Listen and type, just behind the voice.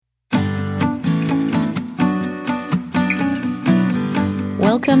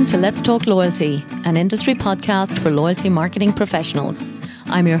Welcome to Let's Talk Loyalty, an industry podcast for loyalty marketing professionals.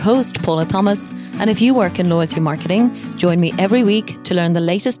 I'm your host, Paula Thomas, and if you work in loyalty marketing, join me every week to learn the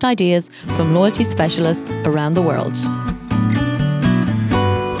latest ideas from loyalty specialists around the world.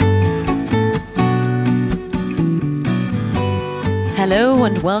 Hello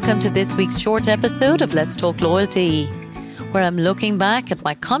and welcome to this week's short episode of Let's Talk Loyalty, where I'm looking back at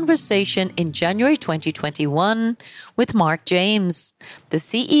my conversation in January 2021 with Mark James, the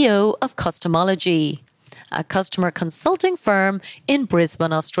CEO of Customology, a customer consulting firm in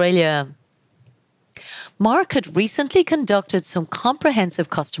Brisbane, Australia. Mark had recently conducted some comprehensive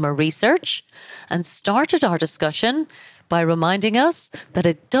customer research and started our discussion by reminding us that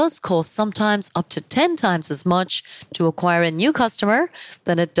it does cost sometimes up to 10 times as much to acquire a new customer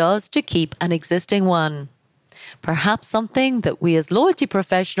than it does to keep an existing one. Perhaps something that we as loyalty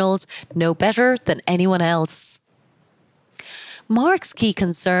professionals know better than anyone else. Mark's key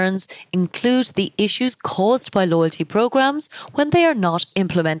concerns include the issues caused by loyalty programs when they are not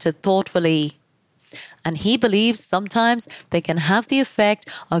implemented thoughtfully. And he believes sometimes they can have the effect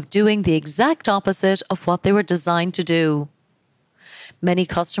of doing the exact opposite of what they were designed to do. Many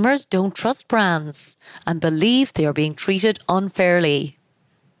customers don't trust brands and believe they are being treated unfairly.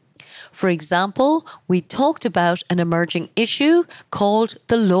 For example, we talked about an emerging issue called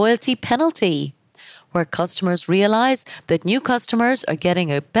the loyalty penalty, where customers realize that new customers are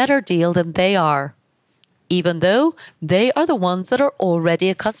getting a better deal than they are, even though they are the ones that are already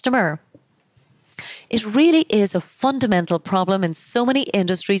a customer. It really is a fundamental problem in so many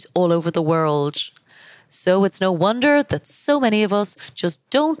industries all over the world. So it's no wonder that so many of us just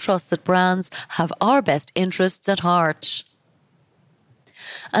don't trust that brands have our best interests at heart.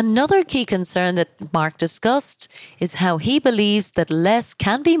 Another key concern that Mark discussed is how he believes that less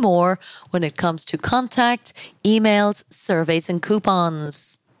can be more when it comes to contact, emails, surveys and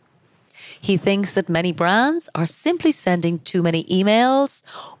coupons. He thinks that many brands are simply sending too many emails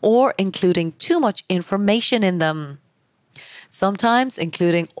or including too much information in them. Sometimes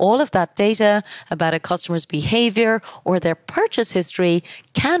including all of that data about a customer's behavior or their purchase history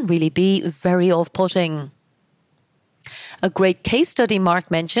can really be very off-putting. A great case study Mark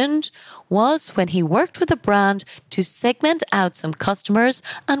mentioned was when he worked with a brand to segment out some customers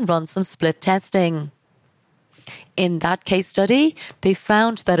and run some split testing. In that case study, they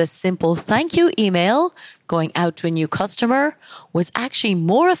found that a simple thank you email going out to a new customer was actually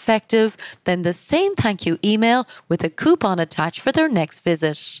more effective than the same thank you email with a coupon attached for their next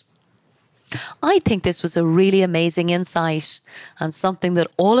visit. I think this was a really amazing insight and something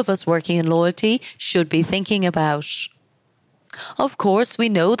that all of us working in loyalty should be thinking about. Of course, we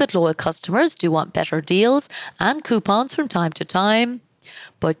know that loyal customers do want better deals and coupons from time to time.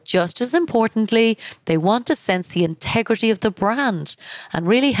 But just as importantly, they want to sense the integrity of the brand and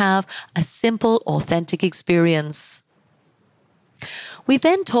really have a simple, authentic experience. We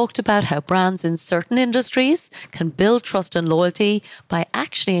then talked about how brands in certain industries can build trust and loyalty by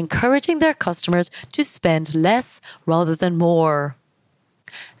actually encouraging their customers to spend less rather than more.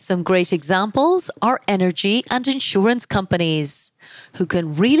 Some great examples are energy and insurance companies, who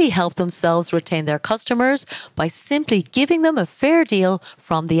can really help themselves retain their customers by simply giving them a fair deal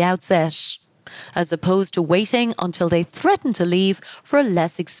from the outset, as opposed to waiting until they threaten to leave for a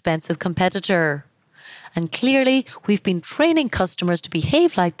less expensive competitor. And clearly, we've been training customers to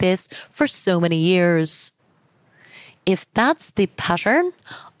behave like this for so many years. If that's the pattern,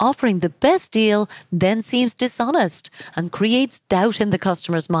 offering the best deal then seems dishonest and creates doubt in the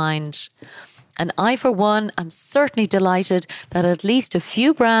customer's mind. And I, for one, am certainly delighted that at least a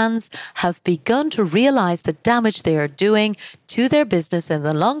few brands have begun to realize the damage they are doing to their business in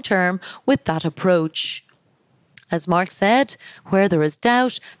the long term with that approach. As Mark said, where there is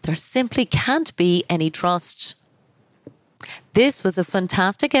doubt, there simply can't be any trust. This was a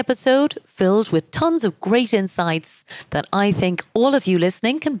fantastic episode filled with tons of great insights that I think all of you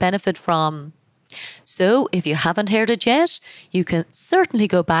listening can benefit from. So if you haven't heard it yet, you can certainly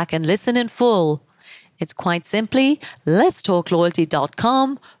go back and listen in full. It's quite simply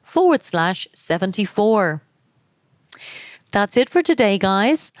letstalkloyalty.com/74. That's it for today,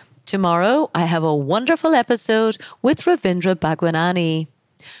 guys. Tomorrow I have a wonderful episode with Ravindra Bhagwanani,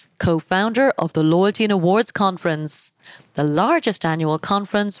 co-founder of the Loyalty and Awards Conference, the largest annual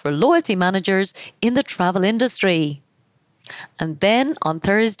conference for loyalty managers in the travel industry. And then on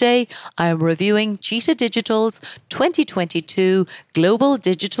Thursday, I am reviewing Cheetah Digital's 2022 Global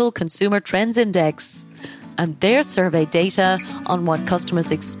Digital Consumer Trends Index and their survey data on what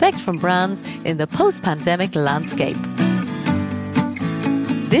customers expect from brands in the post-pandemic landscape.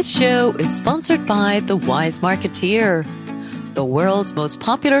 This show is sponsored by The Wise Marketeer. the world's most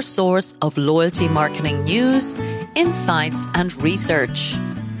popular source of loyalty marketing news, insights, and research.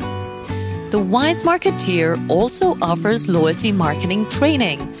 The Wise Marketeer also offers loyalty marketing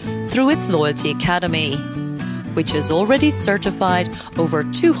training through its Loyalty Academy, which has already certified over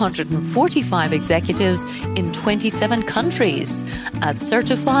 245 executives in 27 countries as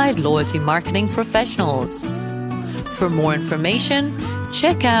certified loyalty marketing professionals. For more information,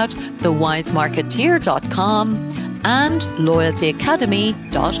 check out thewisemarketeer.com and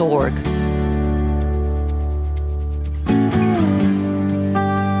loyaltyacademy.org.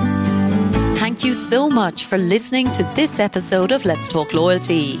 Thank you so much for listening to this episode of Let's Talk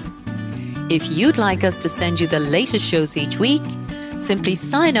Loyalty. If you'd like us to send you the latest shows each week, simply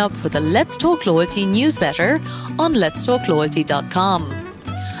sign up for the Let's Talk Loyalty newsletter on letstalkloyalty.com,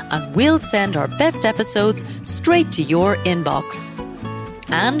 and we'll send our best episodes straight to your inbox.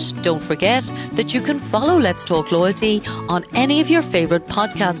 And don't forget that you can follow Let's Talk Loyalty on any of your favourite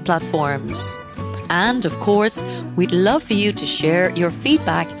podcast platforms. And of course, we'd love for you to share your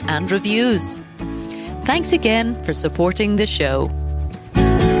feedback and reviews. Thanks again for supporting the show.